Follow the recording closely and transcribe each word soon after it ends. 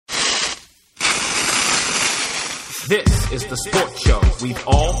This is the sports show we've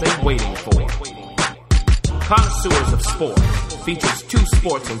all been waiting for. Connoisseurs of Sport features two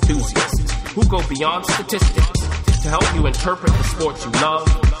sports enthusiasts who go beyond statistics to help you interpret the sports you love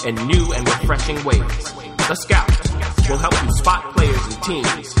in new and refreshing ways. The Scout will help you spot players and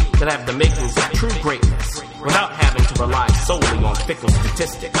teams that have the makings of true greatness without having to rely solely on fickle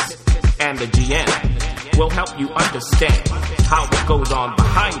statistics. And the GM will help you understand how what goes on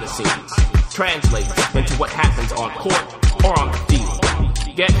behind the scenes translates into what happens on court or on the field.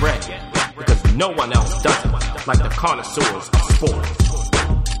 Get ready, because no one else does it like the Connoisseurs of Sport.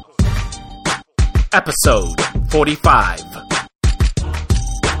 Episode 45.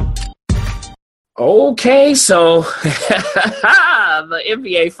 Okay, so the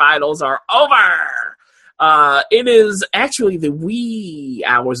NBA Finals are over. It is actually the wee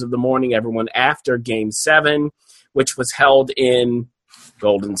hours of the morning, everyone, after Game 7, which was held in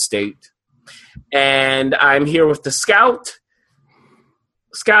Golden State. And I'm here with the Scout.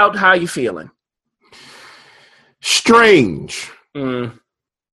 Scout, how you feeling? Strange.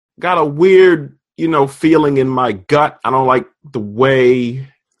 Got a weird, feeling in my gut. I don't like the way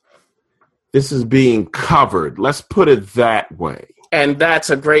this is being covered. Let's put it that way. And that's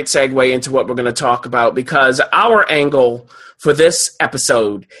a great segue into what we're going to talk about, because our angle for this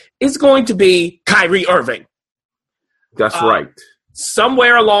episode is going to be Kyrie Irving. That's right.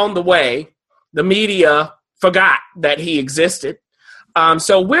 Somewhere along the way, the media forgot that he existed.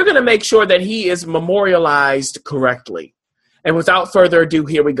 So we're going to make sure that he is memorialized correctly. And without further ado,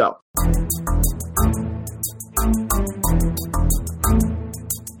 here we go.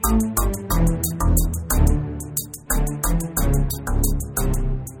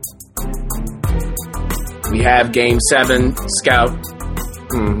 We have Game 7, Scout.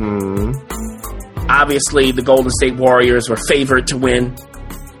 Obviously, the Golden State Warriors were favored to win.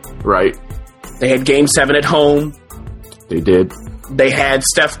 Right. They had Game 7 at home. They did. They had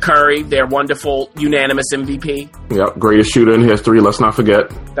Steph Curry, their wonderful unanimous MVP. Yep, greatest shooter in history, let's not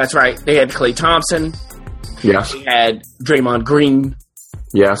forget. That's right. They had Klay Thompson. Yes. They had Draymond Green.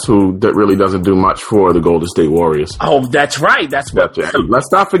 Yes, who really doesn't do much for the Golden State Warriors. Oh, that's right. That's what. Hey,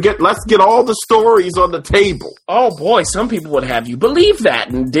 let's not forget. Let's get all the stories on the table. Oh boy, some people would have you believe that.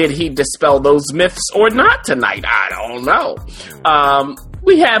 And did he dispel those myths or not tonight? I don't know.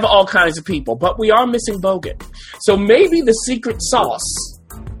 We have all kinds of people, but we are missing Bogut. So maybe the secret sauce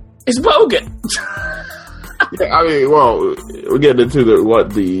is Bogut. Yeah, I mean, well, we're getting into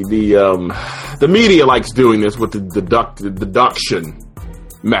the media likes doing this with the deduction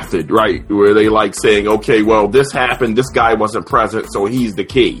method, right? Where they like saying, okay, well, this happened, this guy wasn't present, so he's the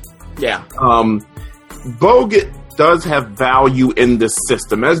key. Yeah. Bogut does have value in this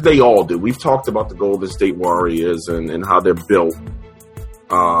system, as they all do. We've talked about the Golden State Warriors and how they're built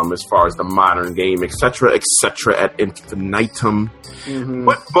as far as the modern game, et cetera, ad infinitum.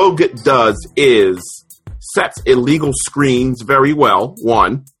 What Bogut does is sets illegal screens very well,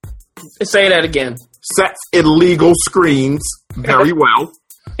 one. Say that again. Sets illegal screens very well.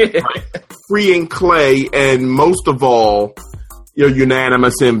 Right. Freeing Klay, and most of all, your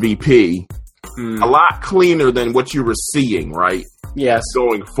unanimous MVP. A lot cleaner than what you were seeing, right? Yes.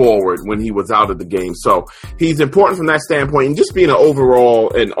 Going forward when he was out of the game. So he's important from that standpoint, and just being an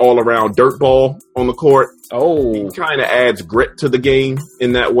overall and all-around dirtball on the court. Oh. He kind of adds grit to the game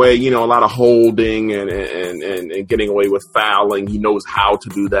in that way. A lot of holding and getting away with fouling. He knows how to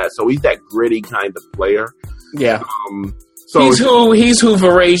do that. So he's that gritty kind of player. Yeah. So he's who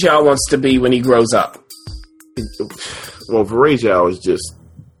Varejao wants to be when he grows up. Well, Varejao is just,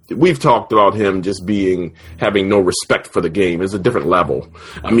 we've talked about him just having no respect for the game. It's a different level.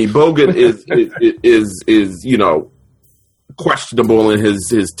 I mean, Bogut is questionable in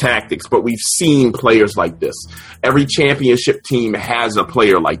his tactics, but we've seen players like this. Every championship team has a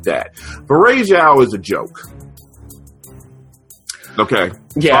player like that. Varejao is a joke. Okay.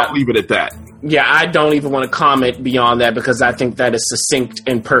 Yeah. I'll leave it at that. Yeah, I don't even want to comment beyond that, because I think that is succinct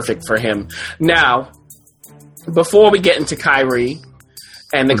and perfect for him. Now, before we get into Kyrie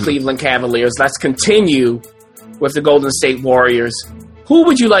and the Cleveland Cavaliers, let's continue with the Golden State Warriors. Who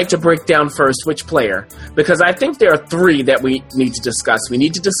would you like to break down first? Which player? Because I think there are three that we need to discuss. We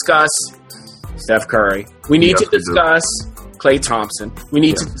need to discuss Steph Curry. We need to discuss Klay Thompson. We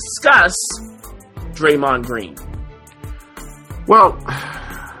need to discuss Draymond Green. Well,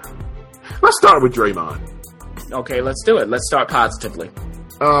 let's start with Draymond. Okay, let's do it. Let's start positively.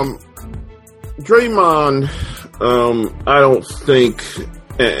 Draymond, I don't think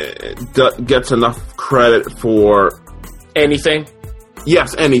gets enough credit for anything.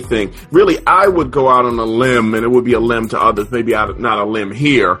 Yes, anything. Really, I would go out on a limb, and it would be a limb to others, maybe not a limb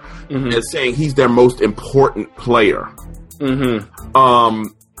here, as saying he's their most important player.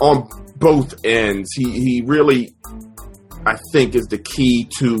 On both ends. He really, I think, is the key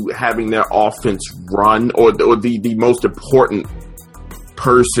to having their offense run, or the most important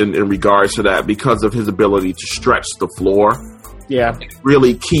person in regards to that, because of his ability to stretch the floor. Yeah.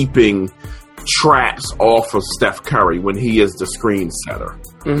 Really keeping traps off of Steph Curry when he is the screen setter.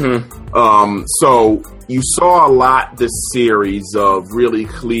 So you saw a lot this series of really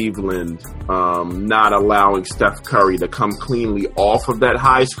Cleveland not allowing Steph Curry to come cleanly off of that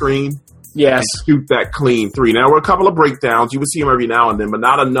high screen. Yes. And shoot that clean three. Now, there were a couple of breakdowns. You would see him every now and then, but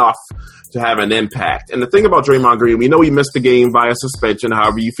not enough to have an impact. And the thing about Draymond Green, we know he missed the game via suspension.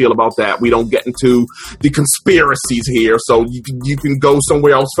 However you feel about that, we don't get into the conspiracies here, so you can go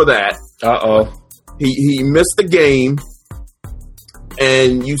somewhere else for that. He missed the game,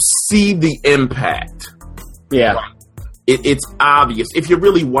 and you see the impact. Yeah. It's obvious. If you're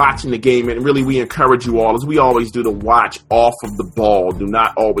really watching the game, and really we encourage you all, as we always do, to watch off of the ball. Do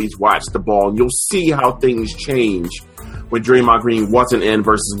not always watch the ball. And you'll see how things change when Draymond Green wasn't in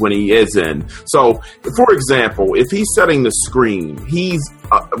versus when he is in. So, for example, if he's setting the screen, he's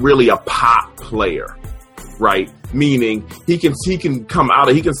really a pop player, right? Meaning he can come out,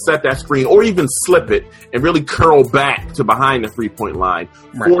 he can set that screen or even slip it and really curl back to behind the 3-point line,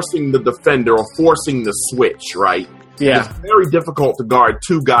 forcing the defender or forcing the switch, right? Yeah. It's very difficult to guard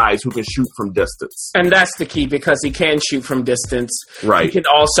two guys who can shoot from distance. And that's the key, because he can shoot from distance. Right. He can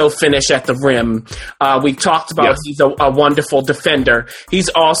also finish at the rim. We talked about he's a wonderful defender. He's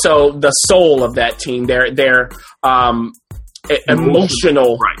also the soul of that team. They're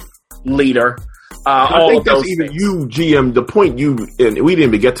emotional leader. I think that's even you, GM, the point you, and we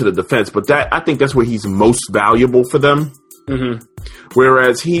didn't even get to the defense, but I think that's where he's most valuable for them.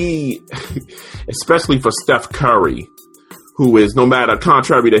 Whereas he, especially for Steph Curry, who is, no matter,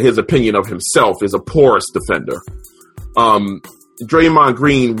 contrary to his opinion of himself, is a porous defender. Draymond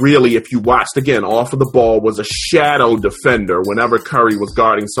Green really, if you watched, again, off of the ball, was a shadow defender whenever Curry was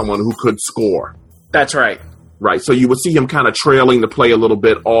guarding someone who could score. That's right. Right, so you would see him kind of trailing the play a little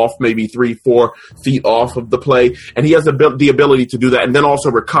bit off, maybe 3-4 feet off of the play, and he has the ability to do that, and then also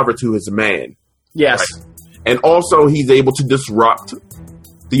recover to his man. Yes. Right? And also, he's able to disrupt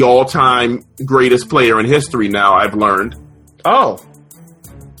the all-time greatest player in history now, I've learned. Oh.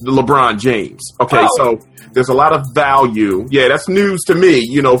 The LeBron James. Okay, so there's a lot of value. Yeah, that's news to me,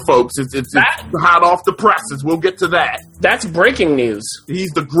 folks. It's hot off the presses. We'll get to that. That's breaking news.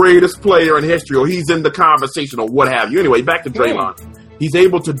 He's the greatest player in history, or he's in the conversation, or what have you. Anyway, back to Draymond. He's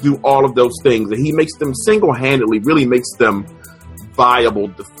able to do all of those things, and he makes them single-handedly, really makes them viable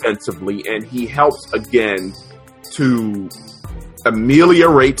defensively, and he helps, again, to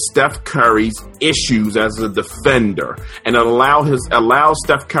ameliorate Steph Curry's issues as a defender and allow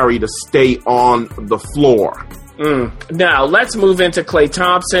Steph Curry to stay on the floor. Now, let's move into Klay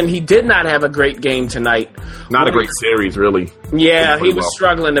Thompson. He did not have a great game tonight. Not a great series, really. Yeah, he was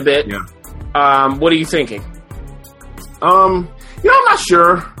struggling a bit. Yeah. What are you thinking? I'm not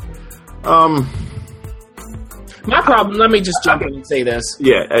sure. My problem, let me just jump in and say this.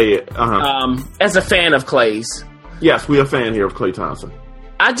 As a fan of Klay's. Yes, we're a fan here of Klay Thompson.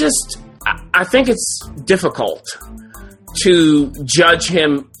 I think it's difficult to judge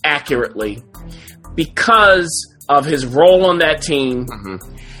him accurately because of his role on that team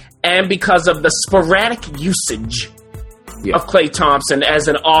and because of the sporadic usage of Klay Thompson as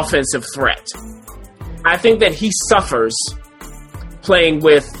an offensive threat. I think that he suffers playing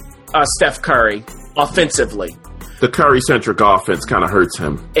with Steph Curry offensively. The Curry-centric offense kind of hurts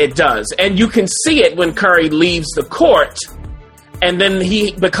him. It does. And you can see it when Curry leaves the court, and then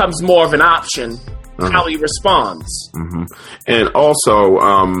he becomes more of an option, how he responds. And also,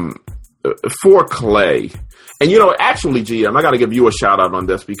 for Klay, and actually, GM, I got to give you a shout-out on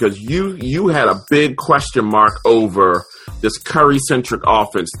this, because you had a big question mark over this Curry-centric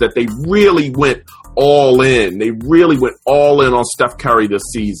offense, that they really went all in. They really went all in on Steph Curry this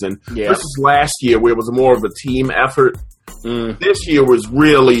season versus last year, where it was more of a team effort. This year was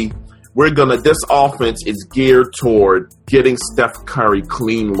really, this offense is geared toward getting Steph Curry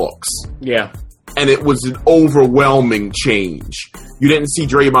clean looks. Yeah. And it was an overwhelming change. You didn't see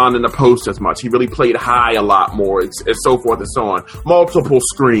Draymond in the post as much. He really played high a lot more, and so forth and so on. Multiple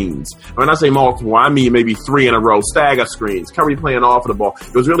screens. When I say multiple, I mean maybe 3 in a row, stagger screens. Curry playing off of the ball.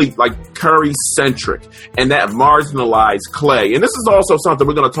 It was really like Curry-centric, and that marginalized Klay. And this is also something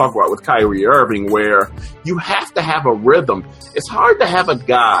we're going to talk about with Kyrie Irving, where you have to have a rhythm. It's hard to have a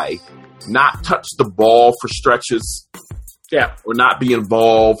guy not touch the ball for stretches Yeah. Or not be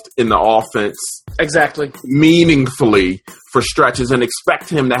involved in the offense Exactly. meaningfully for stretches and expect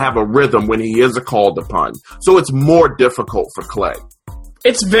him to have a rhythm when he is called upon. So it's more difficult for Klay.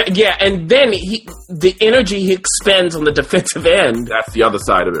 And then the energy he expends on the defensive end. That's the other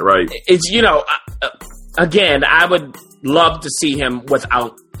side of it, right? It's, again, I would love to see him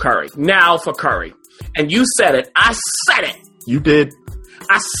without Curry. Now for Curry. And you said it. I said it. You did.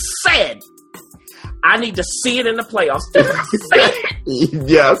 I said I need to see it in the playoffs. Did I say it?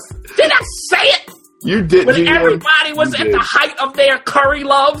 Yes. Did I say it? You did. When everybody was at the height of their Curry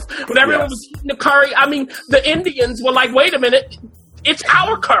love, when everyone was eating the Curry, I mean, the Indians were like, wait a minute, it's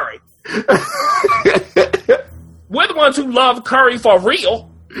our Curry. We're the ones who love Curry for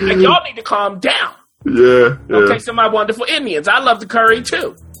real, and y'all need to calm down. Yeah. Okay, so my wonderful Indians, I love the Curry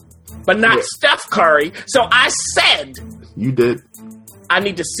too, but not Steph Curry. So I said, you did. I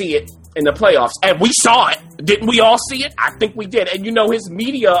need to see it in the playoffs, and we saw it. Didn't we all see it? I think we did. And his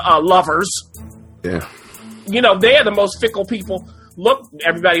media lovers. Yeah. They're the most fickle people. Look,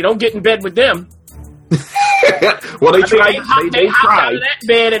 everybody, don't get in bed with them. Well, they tried. They hopped out of that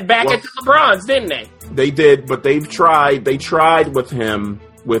bed and back into LeBron's, didn't they? They did, but they've tried. They tried with him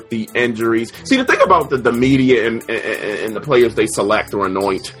with the injuries. See, the thing about the media and the players they select or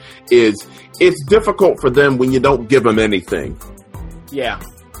anoint is it's difficult for them when you don't give them anything. Yeah.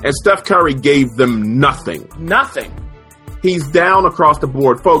 And Steph Curry gave them nothing. Nothing. He's down across the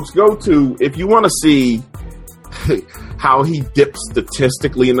board. Folks, if you want to see how he dips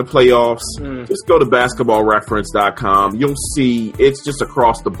statistically in the playoffs, just go to basketballreference.com. You'll see it's just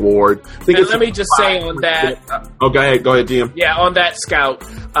across the board. Let me just say on that. Go ahead, Jim. Yeah, on that, Scout,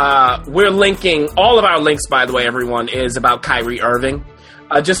 we're linking, all of our links, by the way, everyone, is about Kyrie Irving,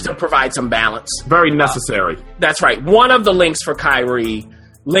 just to provide some balance. Very necessary. That's right. One of the links for Kyrie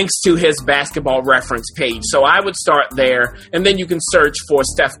links to his Basketball Reference page. So I would start there, and then you can search for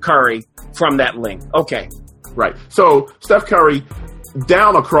Steph Curry from that link. Okay. Right. So Steph Curry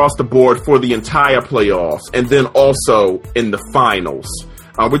down across the board for the entire playoffs, and then also in the finals.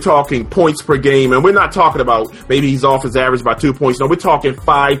 We're talking points per game, and we're not talking about maybe he's off his average by 2 points. No, we're talking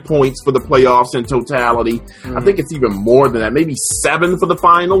 5 points for the playoffs in totality. Mm-hmm. I think it's even more than that, maybe 7 for the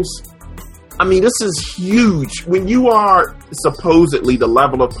finals. I mean, this is huge. When you are supposedly the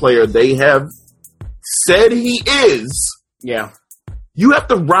level of player they have said he is, you have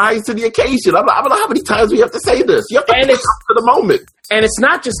to rise to the occasion. I don't know how many times we have to say this. You have to pick up to the moment. And it's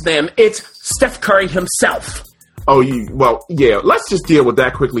not just them. It's Steph Curry himself. Let's just deal with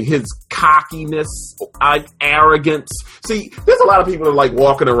that quickly. His cockiness, arrogance. See, there's a lot of people that are like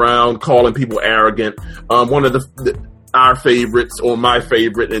walking around calling people arrogant. One of our favorites, or my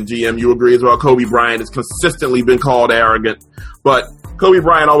favorite, and GM, you agree as well, Kobe Bryant has consistently been called arrogant. But Kobe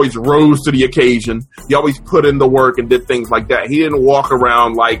Bryant always rose to the occasion. He always put in the work and did things like that. He didn't walk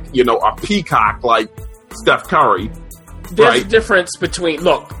around like, a peacock like Steph Curry. There's a difference between,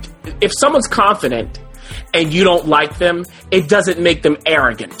 look, if someone's confident and you don't like them, it doesn't make them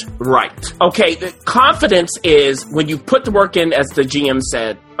arrogant. Right. Okay, the confidence is when you put the work in, as the GM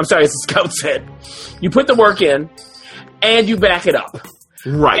said, as the scout said, you put the work in and you back it up.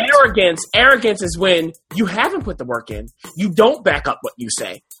 Right. Arrogance is when you haven't put the work in, you don't back up what you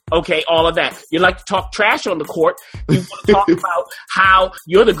say. Okay, all of that. You like to talk trash on the court. You want to talk about how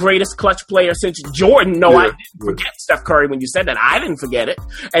you're the greatest clutch player since Jordan. No, I didn't forget Steph Curry when you said that. I didn't forget it.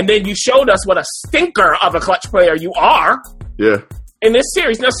 And then you showed us what a stinker of a clutch player you are. Yeah. In this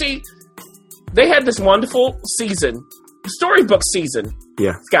series. Now, see, they had this wonderful season, storybook season.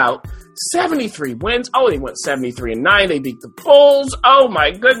 Yeah. Scout. 73 wins. Oh, they went 73-9. They beat the Bulls. Oh,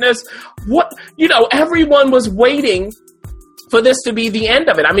 my goodness. Everyone was waiting for this to be the end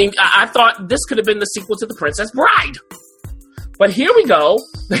of it. I mean, I thought this could have been the sequel to The Princess Bride. But here we go.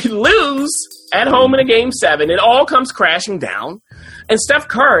 They lose at home in a Game 7. It all comes crashing down. And Steph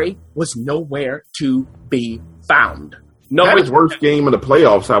Curry was nowhere to be found. That his worst game in the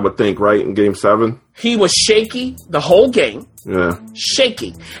playoffs, I would think, right, in Game 7? He was shaky the whole game. Yeah.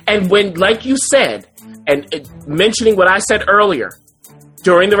 Shaky. And when, like you said, and mentioning what I said earlier,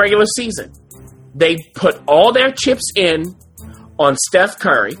 during the regular season, they put all their chips in on Steph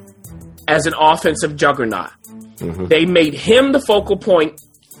Curry as an offensive juggernaut. Mm-hmm. They made him the focal point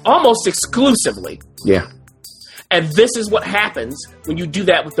almost exclusively. Yeah. And this is what happens when you do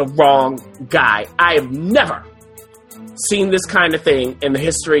that with the wrong guy. I have never seen this kind of thing in the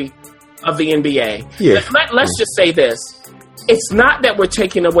history of the NBA. Yeah. Let's just say this. It's not that we're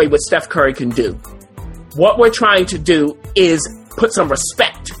taking away what Steph Curry can do. What we're trying to do is put some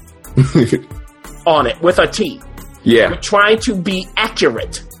respect on it with a T. Yeah. We're trying to be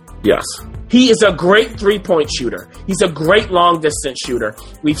accurate. Yes. He is a great three-point shooter. He's a great long-distance shooter.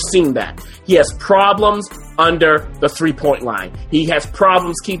 We've seen that. He has problems under the three-point line. He has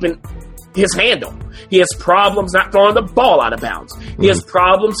problems keeping his handle. He has problems not throwing the ball out of bounds. He has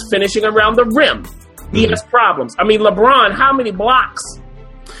problems finishing around the rim. He has problems. I mean, LeBron, how many blocks?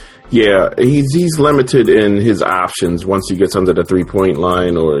 Yeah, he's limited in his options once he gets under the 3-point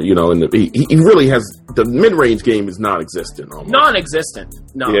line, or he really has the mid-range game is non-existent. Almost. Non-existent.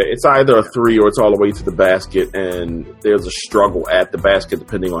 No. Yeah, it's either a 3 or it's all the way to the basket, and there's a struggle at the basket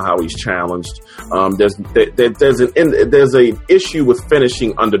depending on how he's challenged. There's an issue with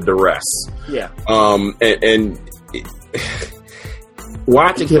finishing under duress. Yeah.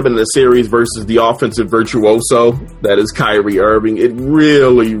 Watching him in the series versus the offensive virtuoso that is Kyrie Irving, it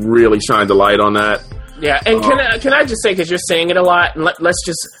really, really shined a light on that. Yeah, and can I just say, because you're saying it a lot, and let's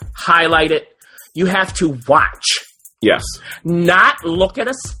just highlight it, you have to watch. Yes. Not look at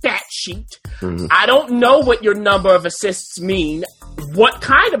a stat sheet. Mm-hmm. I don't know what your number of assists mean. What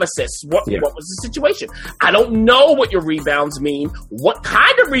kind of assists? What was the situation? I don't know what your rebounds mean. What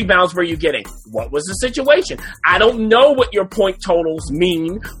kind of rebounds were you getting? What was the situation? I don't know what your point totals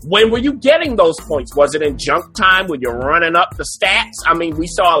mean. When were you getting those points? Was it in junk time when you're running up the stats? I mean, we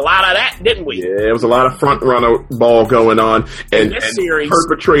saw a lot of that, didn't we? Yeah, it was a lot of front runner ball going on. And series,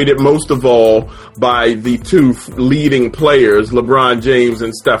 perpetrated most of all by the two leading players, LeBron James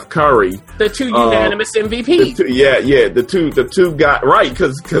and Steph Curry. The two unanimous MVPs. The two got right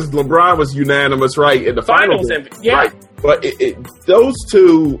because LeBron was unanimous right in the finals. Yeah, right. But those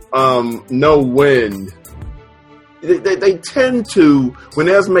two know when they tend to, when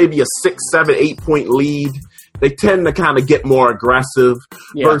there's maybe a 6, 7, 8 point lead, they tend to kind of get more aggressive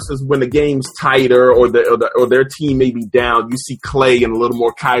versus when the game's tighter or their team may be down. You see Clay and a little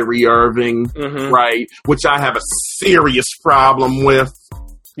more Kyrie Irving, right? Which I have a serious problem with.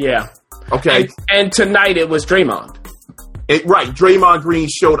 Yeah. Okay. And tonight it was Draymond. Right. Draymond Green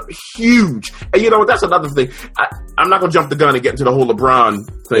showed huge. And that's another thing. I'm not going to jump the gun and get into the whole LeBron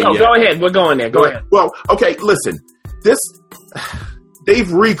thing. No, go ahead. We're going there. Go ahead. Well, okay, listen.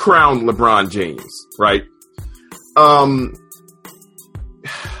 They've recrowned LeBron James, right? How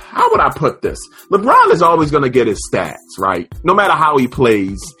would I put this? LeBron is always going to get his stats, right? No matter how he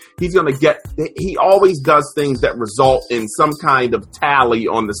plays, he always does things that result in some kind of tally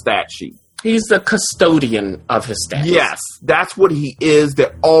on the stat sheet. He's the custodian of his stats. Yes, that's what he is.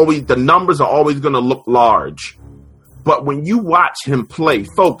 The numbers are always going to look large. But when you watch him play,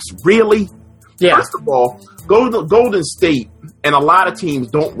 folks, really? Yeah. First of all, Golden State and a lot of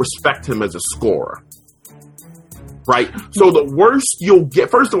teams don't respect him as a scorer. Right? So the worst you'll get,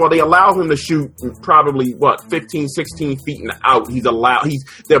 first of all, they allow him to shoot probably, 15, 16 feet and out.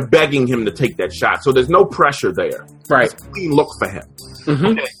 They're begging him to take that shot. So there's no pressure there. Right. It's a clean look for him. Mm-hmm.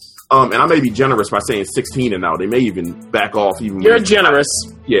 Okay. And I may be generous by saying 16 and out. They may even back off even more. You're generous.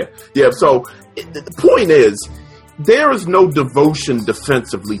 Yeah. So the point is, there is no devotion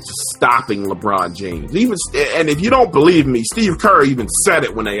defensively to stopping LeBron James. And if you don't believe me, Steve Kerr even said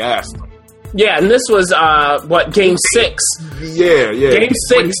it when they asked him. Yeah, and this was Game 6. Yeah. Game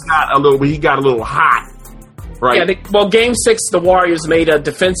 6. He got a little hot. Right. Yeah. Game 6, the Warriors made a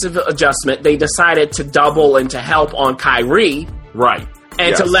defensive adjustment. They decided to double and to help on Kyrie. Right.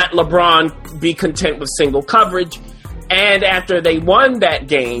 And to let LeBron be content with single coverage. And after they won that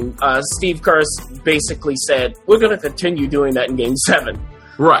game, Steve Kerr basically said, we're going to continue doing that in Game 7.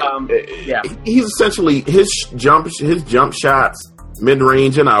 Right. Yeah. He's essentially, his jump shots,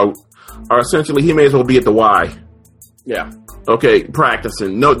 mid-range and out, are essentially, he may as well be at the Y. Yeah. Okay,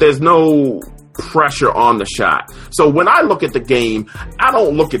 practicing. No, there's no pressure on the shot. So when I look at the game, I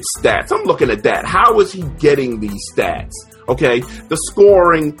don't look at stats. I'm looking at that. How is he getting these stats? Okay, the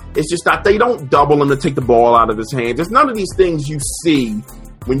scoring is just not, they don't double him to take the ball out of his hands. There's none of these things you see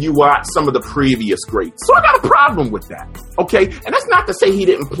when you watch some of the previous greats. So I got a problem with that. Okay, and that's not to say he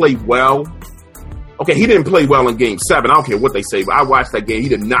didn't play well. Okay, he didn't play well in Game 7. I don't care what they say, but I watched that game. He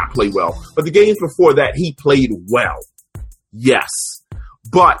did not play well. But the games before that, he played well. Yes.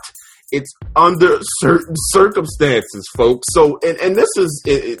 But it's under certain circumstances, folks. So, and this is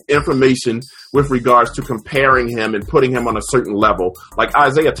information with regards to comparing him and putting him on a certain level. Like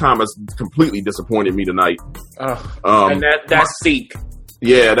Isaiah Thomas completely disappointed me tonight. And that's Zeke.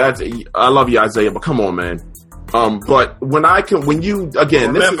 Yeah, I love you, Isaiah, but come on, man. But remember,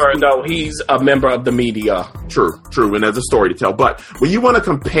 he's a member of the media. True, and there's a story to tell. But when you want to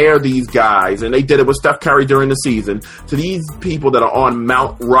compare these guys, and they did it with Steph Curry during the season, to these people that are on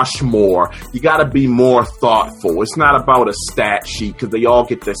Mount Rushmore, you got to be more thoughtful. It's not about a stat sheet because they all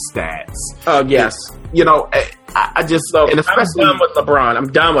get their stats. Yes. I just Look, and especially I'm done with LeBron.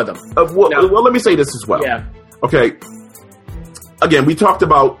 I'm done with him. Well, let me say this as well. Yeah. Okay. Again, we talked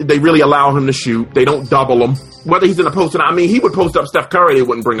about they really allow him to shoot. They don't double him. Whether he's in a post or not. I mean, he would post up Steph Curry. They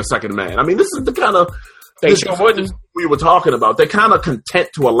wouldn't bring a second man. I mean, this is the kind of we were talking about. They're kind of content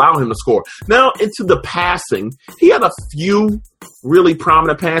to allow him to score. Now, into the passing, he had a few really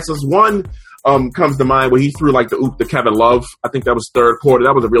prominent passes. One comes to mind where he threw like the oop to Kevin Love. I think that was third quarter.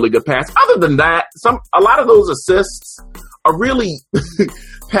 That was a really good pass. Other than that, a lot of those assists are really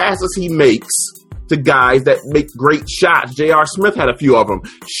passes he makes to guys that make great shots. J.R. Smith had a few of them.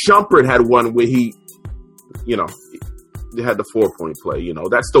 Shumpert had one where he had the 4-point play.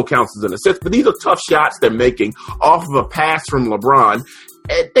 That still counts as an assist. But these are tough shots they're making off of a pass from LeBron.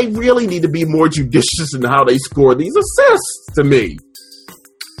 And they really need to be more judicious in how they score these assists to me.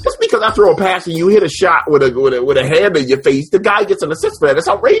 Just because I throw a pass and you hit a shot with a hand in your face, the guy gets an assist for that. It's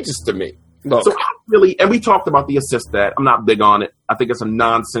outrageous to me. Look. So and we talked about the assist stat. I'm not big on it. I think it's a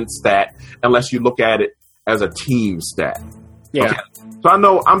nonsense stat unless you look at it as a team stat. Yeah. Okay. So I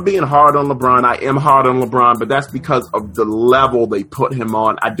know I'm being hard on LeBron. I am hard on LeBron, but that's because of the level they put him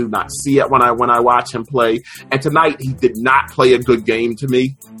on. I do not see it when I watch him play. And tonight he did not play a good game to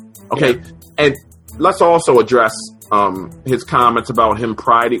me. Okay. Yeah. And let's also address his comments about him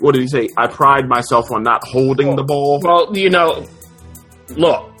priding. What did he say? I pride myself on not holding the ball. Well,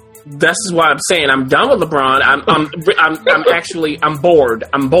 look. This is why I'm saying I'm done with LeBron. I'm bored.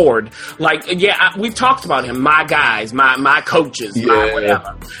 I'm bored. Like, we've talked about him. My guys, my coaches, my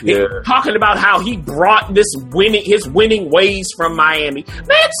whatever. Yeah. Talking about how he brought his winning ways from Miami.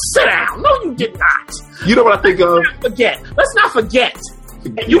 Man, sit down. No, you did not. You know what I think of? Let's not forget.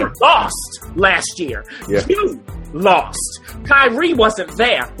 You lost last year. Yeah. You lost. Kyrie wasn't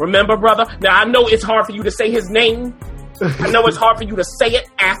there. Remember, brother? Now, I know it's hard for you to say his name. I know it's hard for you to say it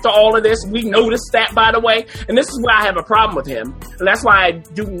after all of this. We noticed that, by the way. And this is why I have a problem with him. And that's why I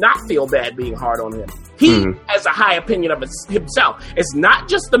do not feel bad being hard on him. He has a high opinion of himself. It's not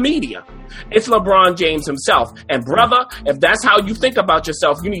just the media. It's LeBron James himself. And, brother, if that's how you think about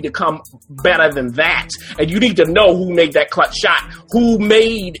yourself, you need to come better than that. And you need to know who made that clutch shot, who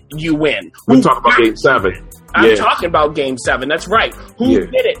made you win. We're talking about Game 7. I'm talking about Game 7. That's right. Who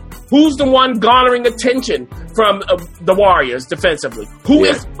did it? Who's the one garnering attention from the Warriors defensively? Who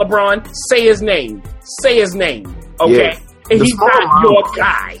is LeBron? Say his name. Say his name. Okay? And he's not your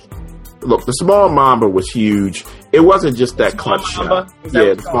guy. Look, the small Mamba was huge. It wasn't just that clutch shot.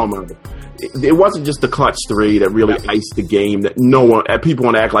 The small Mamba. It wasn't just the clutch three that really iced the game that people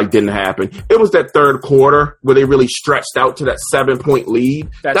want to act like didn't happen. It was that third quarter where they really stretched out to that 7-point lead.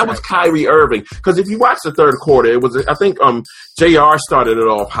 That was Kyrie Irving. Because if you watch the third quarter, it was, I think, JR started it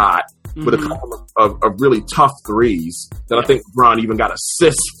off hot with a couple of really tough threes that I think LeBron even got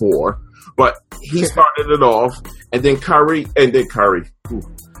assists for. But he started it off, and then Kyrie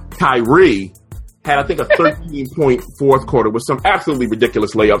had, I think, a 13-point fourth quarter with some absolutely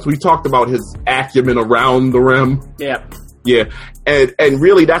ridiculous layups. We talked about his acumen around the rim. Yeah. Yeah. And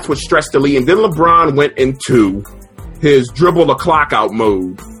really, that's what stretched the lead. And then LeBron went into his dribble the clock out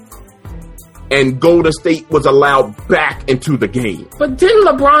mode. And Golden State was allowed back into the game. But didn't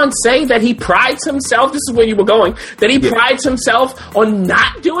LeBron say that he prides himself, this is where you were going, that he prides himself on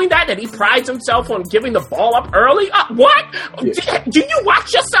not doing that? That he prides himself on giving the ball up early? What? Yeah. Do you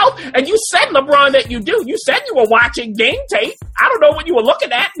watch yourself? And you said, LeBron, that you do. You said you were watching game tape. I don't know what you were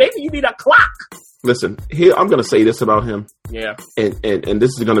looking at. Maybe you need a clock. Listen, here, I'm going to say this about him. Yeah. And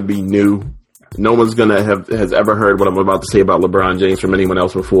this is going to be new. No one's has ever heard what I'm about to say about LeBron James from anyone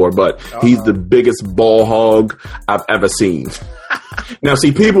else before, but he's the biggest ball hog I've ever seen. Now,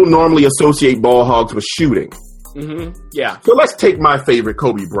 see, people normally associate ball hogs with shooting. Mm-hmm. Yeah. So let's take my favorite,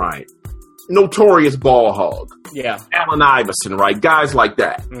 Kobe Bryant. Notorious ball hog. Yeah. Allen Iverson, right? Guys like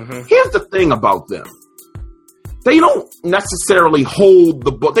that. Mm-hmm. Here's the thing about them. They don't necessarily hold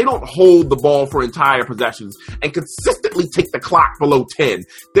the ball. They don't hold the ball for entire possessions and consistently take the clock below 10.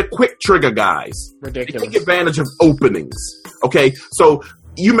 They're quick trigger guys. Ridiculous. They take advantage of openings. Okay, so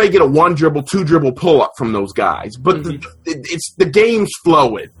you may get a 1 dribble, 2 dribble pull up from those guys, but it's the game's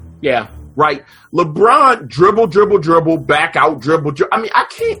flowing. Yeah. Right? LeBron dribble, back out, dribble. I mean, I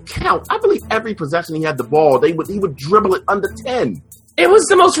can't count. I believe every possession he had the ball, he would dribble it under 10. It was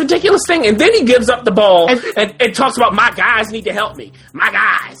the most ridiculous thing. And then he gives up the ball and talks about, my guys need to help me. My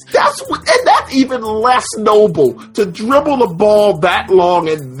guys. That's even less noble, to dribble the ball that long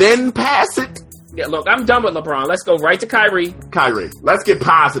and then pass it. Yeah, look, I'm done with LeBron. Let's go right to Kyrie. Let's get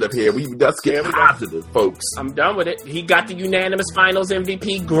positive here. Let's get positive, folks. I'm done with it. He got the unanimous finals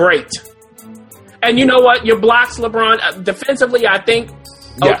MVP. Great. And you know what? Your blocks, LeBron, defensively, I think.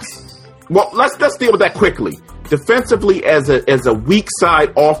 Yes. Well, let's deal with that quickly. defensively as a weak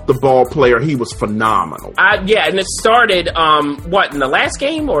side off the ball player, he was phenomenal. Yeah, and it started in the last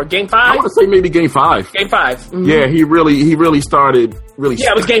game or game 5? I want to say maybe game 5. Game 5. Mm-hmm. Yeah, he really started really.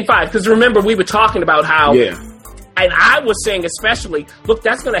 Yeah, it was game 5 because remember we were talking about how. Yeah. And I was saying especially, look,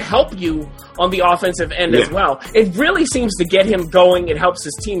 that's going to help you on the offensive end as well. It really seems to get him going. It helps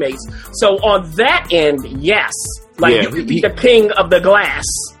his teammates. So on that end, yes. You could be the ping of the glass.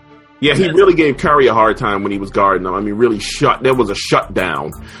 Yeah, he really gave Curry a hard time when he was guarding him. I mean, really there was a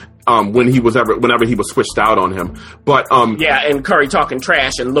shutdown whenever he was switched out on him. But and Curry talking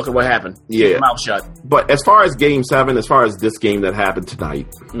trash, and look at what happened. Yeah, keep his mouth shut. But as far as Game 7, as far as this game that happened tonight,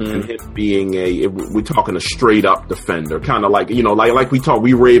 and him being we're talking a straight up defender, kind of like we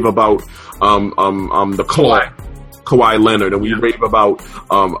rave about the Kawhi Leonard, and we rave about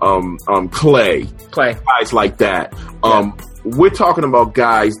Clay, guys like that. We're talking about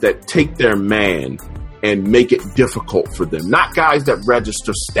guys that take their man and make it difficult for them. Not guys that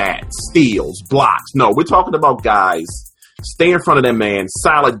register stats, steals, blocks. No, we're talking about guys stay in front of their man,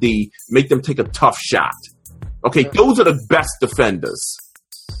 solid D, make them take a tough shot. Okay, those are the best defenders,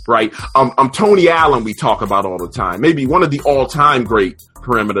 right? Tony Allen we talk about all the time. Maybe one of the all-time great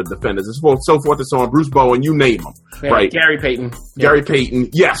perimeter defenders, and so forth and so on. Bruce Bowen, you name them, right? Gary Payton. Gary Payton.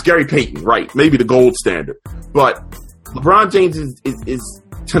 Yes, Gary Payton, right. Maybe the gold standard. But LeBron James is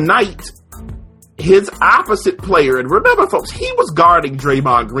tonight his opposite player. And remember, folks, he was guarding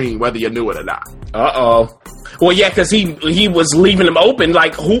Draymond Green, whether you knew it or not. Uh-oh. Well, yeah, because he was leaving him open,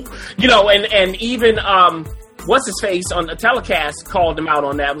 like, who, and even, what's his face on the telecast called him out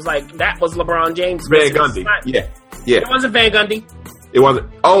on that. It was like, that was LeBron James. Van Gundy. Yeah. It wasn't Van Gundy. It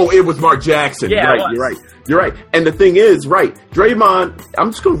wasn't. Oh, it was Mark Jackson. Yeah, right. You're right. And the thing is, right, Draymond,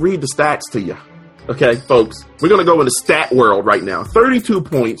 I'm just going to read the stats to you. Okay, folks, we're going to go in the stat world right now. 32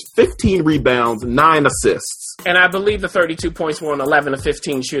 points, 15 rebounds, 9 assists. And I believe the 32 points were on 11 of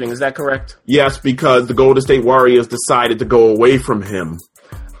 15 shooting. Is that correct? Yes, because the Golden State Warriors decided to go away from him.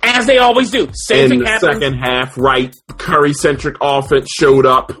 As they always do. Same thing happened. In the second half, right, Curry-centric offense showed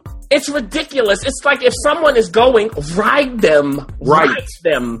up. It's ridiculous. It's like if someone is going, ride them. Right. Ride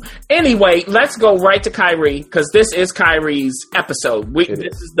them. Anyway, let's go right to Kyrie, because this is Kyrie's episode. This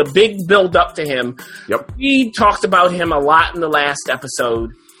is the big build-up to him. Yep. We talked about him a lot in the last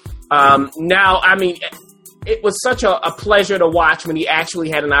episode. Now, I mean, it was such a pleasure to watch when he actually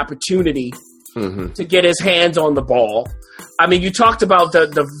had an opportunity to get his hands on the ball. I mean, you talked about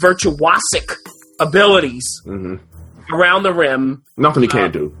the virtuosic abilities around the rim. Nothing he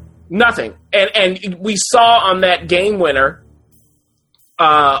can't do. Nothing. And we saw on that game winner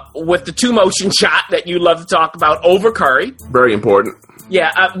with the 2-motion shot that you love to talk about over Curry. Very important.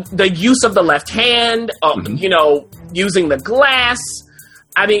 Yeah, the use of the left hand, using the glass.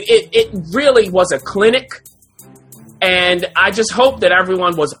 I mean, it really was a clinic. And I just hope that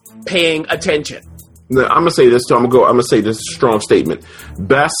everyone was paying attention. I'm going to say this, too. I'm going to say this strong statement.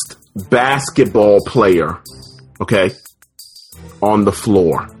 Best basketball player, okay, on the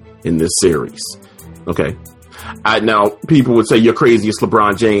floor in this series. Okay. Now, people would say you're crazy, it's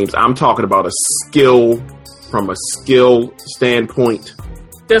LeBron James. I'm talking about from a skill standpoint.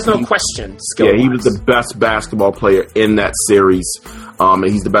 There's no question. He was the best basketball player in that series. And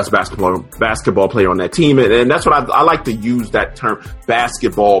he's the best basketball player on that team. And that's what I like to use that term,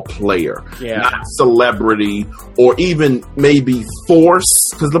 basketball player. Yeah. Not celebrity or even maybe force,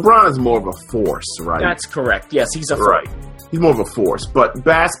 because LeBron is more of a force, right? That's correct. Yes, he's a force. Right. He's more of a force. But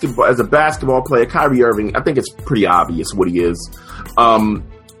as a basketball player, Kyrie Irving, I think it's pretty obvious what he is.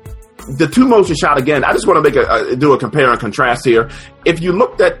 The 2-motion shot, again, I just want to do a compare and contrast here. If you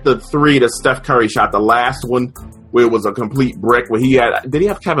looked at the 3 that Steph Curry shot, the last one, where it was a complete brick, where did he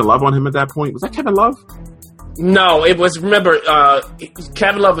have Kevin Love on him at that point? Was that Kevin Love? No, it was, remember,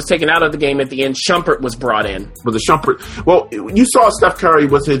 Kevin Love was taken out of the game at the end. Shumpert was brought in. Was it Shumpert? Well, you saw Steph Curry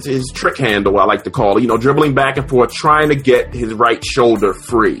with his trick handle, I like to call it, dribbling back and forth, trying to get his right shoulder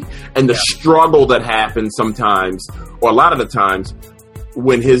free. And the struggle that happens sometimes, or a lot of the times,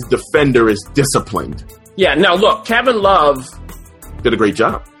 when his defender is disciplined. Yeah, no, look, Kevin Love did a great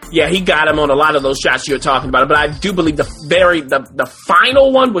job. Yeah, he got him on a lot of those shots you're talking about. But I do believe the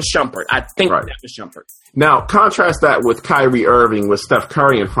final one was Shumpert. I think that was Shumpert. Now, contrast that with Kyrie Irving with Steph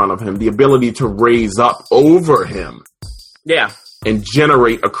Curry in front of him, the ability to raise up over him. Yeah. And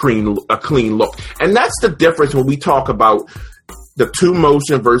generate a clean look. And that's the difference when we talk about the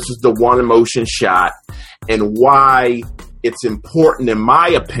 2-motion versus the 1-motion shot, and why it's important, in my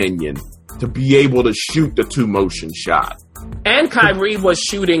opinion, to be able to shoot the 2-motion shot. And Kyrie was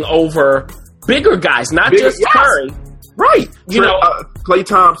shooting over bigger guys, not just Curry. Right. Klay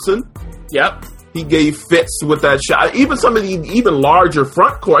Thompson. Yep. He gave fits with that shot. Even some of the even larger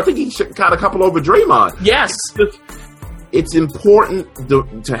front court. I think he caught a couple over Draymond. Yes. It's important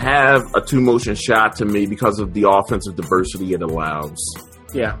to have a 2-motion shot to me because of the offensive diversity it allows.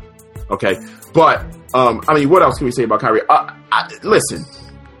 Yeah. Okay. But, I mean, what else can we say about Kyrie? Listen,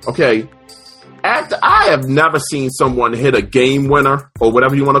 okay. I have never seen someone hit a game winner, or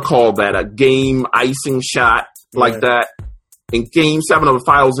whatever you want to call that, a game icing shot like that in Game 7 of the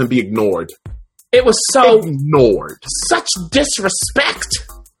Finals and be ignored. It was so ignored. Such disrespect.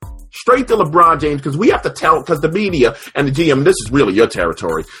 Straight to LeBron James, because we have to tell, because the media and the GM, this is really your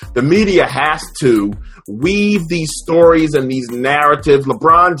territory. The media has to weave these stories and these narratives.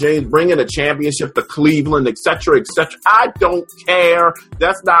 LeBron James bringing a championship to Cleveland, et cetera, et cetera. I don't care.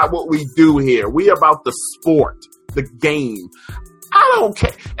 That's not what we do here. We about the sport, the game. I don't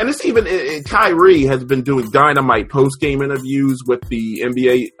care. And it's even, Kyrie has been doing dynamite post-game interviews with the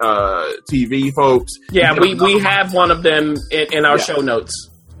NBA TV folks. Yeah, we have one of them in our show notes.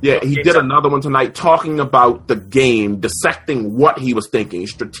 Yeah, he did another one tonight talking about the game, dissecting what he was thinking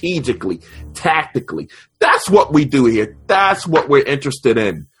strategically, tactically. That's what we do here. That's what we're interested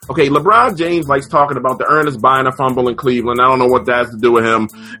in. Okay, LeBron James likes talking about the Ernest buying a fumble in Cleveland. I don't know what that has to do with him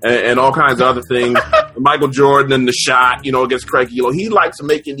and all kinds of other things. Michael Jordan and the shot, against Craig Elo. He likes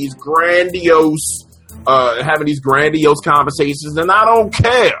making these grandiose, having these grandiose conversations, and I don't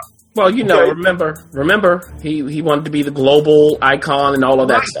care. Well, remember, he wanted to be the global icon and all of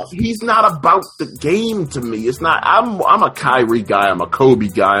that stuff. He's not about the game to me. It's not. I'm a Kyrie guy. I'm a Kobe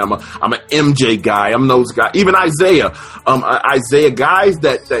guy. I'm an MJ guy. I'm those guys. Even Isaiah. Isaiah, guys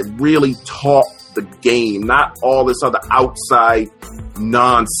that really talk the game, not all this other outside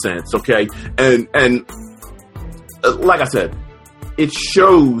nonsense. Okay, and like I said, it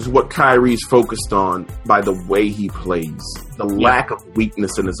shows what Kyrie's focused on by the way he plays. The lack of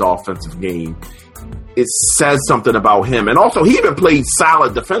weakness in his offensive game. It says something about him. And also, he even played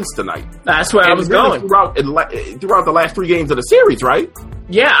solid defense tonight. That's where I was going. Throughout the last 3 games of the series, right?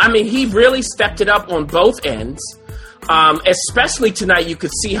 Yeah, I mean, he really stepped it up on both ends. Especially tonight, you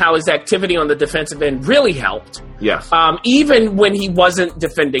could see how his activity on the defensive end really helped. Yes. Even when he wasn't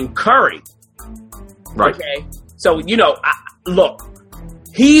defending Curry. Right. Okay. So, look,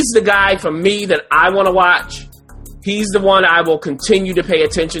 he's the guy for me that I want to watch. He's the one I will continue to pay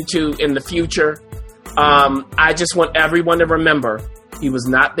attention to in the future. I just want everyone to remember he was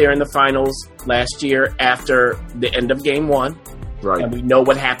not there in the finals last year after the end of Game 1. Right. And we know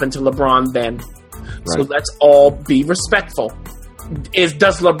what happened to LeBron then. Right. So let's all be respectful.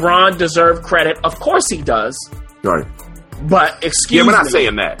 Does LeBron deserve credit? Of course he does. Right. But excuse me. Yeah, we're not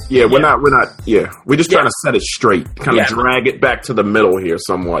saying that. Yeah, we're not. Yeah, we're just trying to set it straight, kind of drag it back to the middle here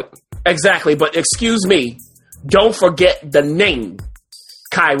somewhat. Exactly, but excuse me. Don't forget the name,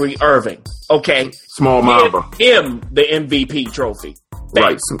 Kyrie Irving. Okay, Small Mamba. Give him the MVP trophy.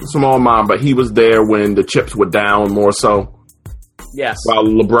 Right, Small Mamba. He was there when the chips were down more so. Yes. While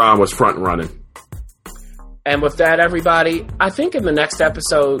LeBron was front running. And with that, everybody, I think in the next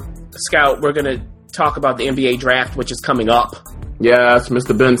episode, Scout, we're going to talk about the NBA draft, which is coming up. Yes,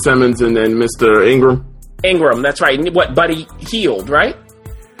 Mr. Ben Simmons and then Mr. Ingram. Ingram, that's right. What, Buddy Hield, right?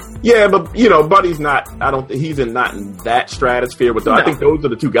 Yeah, but Buddy's not. He's not in that stratosphere. But I think those are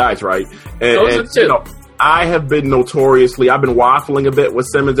the two guys, right? And, those are the two. I have been notoriously. I've been waffling a bit with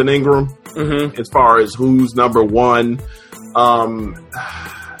Simmons and Ingram as far as who's number one. I'm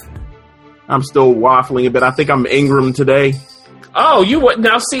still waffling a bit. I think I'm Ingram today. Oh, you would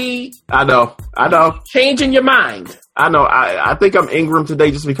now see. I know. Changing your mind. I know. I think I'm Ingram today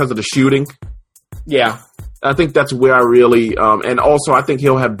just because of the shooting. Yeah. I think that's where I really, and also I think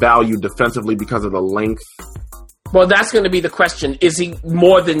he'll have value defensively because of the length. Well, that's going to be the question. Is he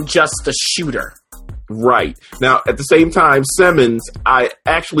more than just a shooter? Right. Now, at the same time, Simmons, I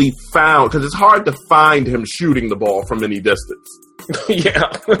actually found, because it's hard to find him shooting the ball from any distance.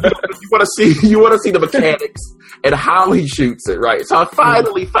 Yeah. You want to see the mechanics and how he shoots it, right? So I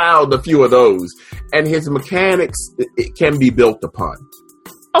finally found a few of those, and his mechanics, it can be built upon.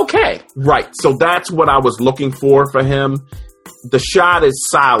 Okay. Right. So that's what I was looking for him. The shot is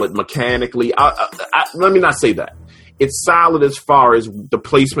solid mechanically. Let me not say that. It's solid as far as the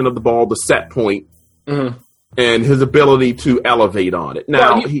placement of the ball, the set point, and his ability to elevate on it.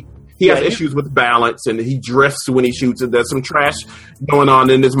 Now, he has issues with balance, and he drifts when he shoots it. There's some trash going on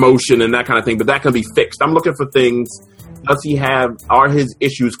in his motion and that kind of thing, but that can be fixed. I'm looking for things. Are his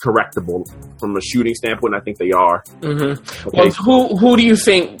issues correctable from a shooting standpoint? I think they are. Mm-hmm. Okay. Well, who do you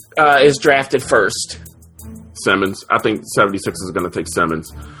think is drafted first? Simmons. I think 76 is going to take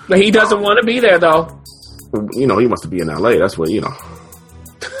Simmons. But he doesn't want to be there, though. He wants to be in L.A. That's what,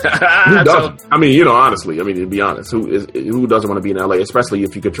 Who doesn't? I mean, honestly, to be honest, who doesn't want to be in LA, especially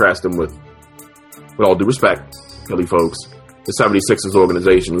if you contrast them with all due respect, Philly folks, the 76ers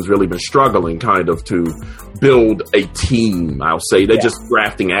organization, who's really been struggling kind of to build a team, I'll say. They're just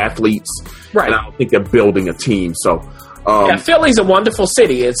drafting athletes, right? And I don't think they're building a team. So, Philly's a wonderful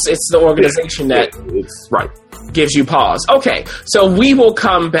city. It's the organization that it's right. Gives you pause. Okay, so we will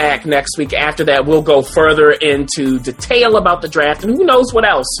come back next week. After that, we'll go further into detail about the draft, and who knows what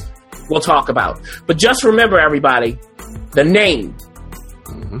else we'll talk about. But just remember, everybody, the name,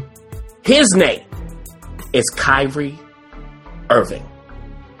 his name is Kyrie Irving.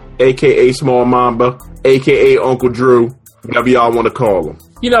 A.K.A. Small Mamba, A.K.A. Uncle Drew, whatever y'all want to call him.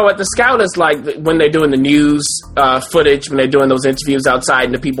 You know what? The scout is like when they're doing the news footage, when they're doing those interviews outside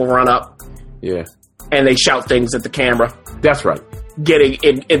and the people run up. Yeah. And they shout things at the camera. That's right. Getting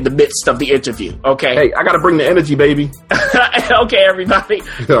in the midst of the interview, okay? Hey, I got to bring the energy, baby. Okay, everybody.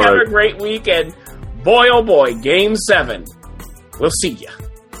 Have a great week, and boy, oh boy, Game 7. We'll see ya.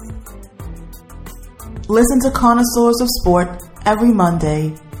 Listen to Connoisseurs of Sport every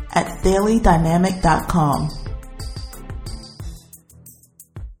Monday at dailydynamic.com.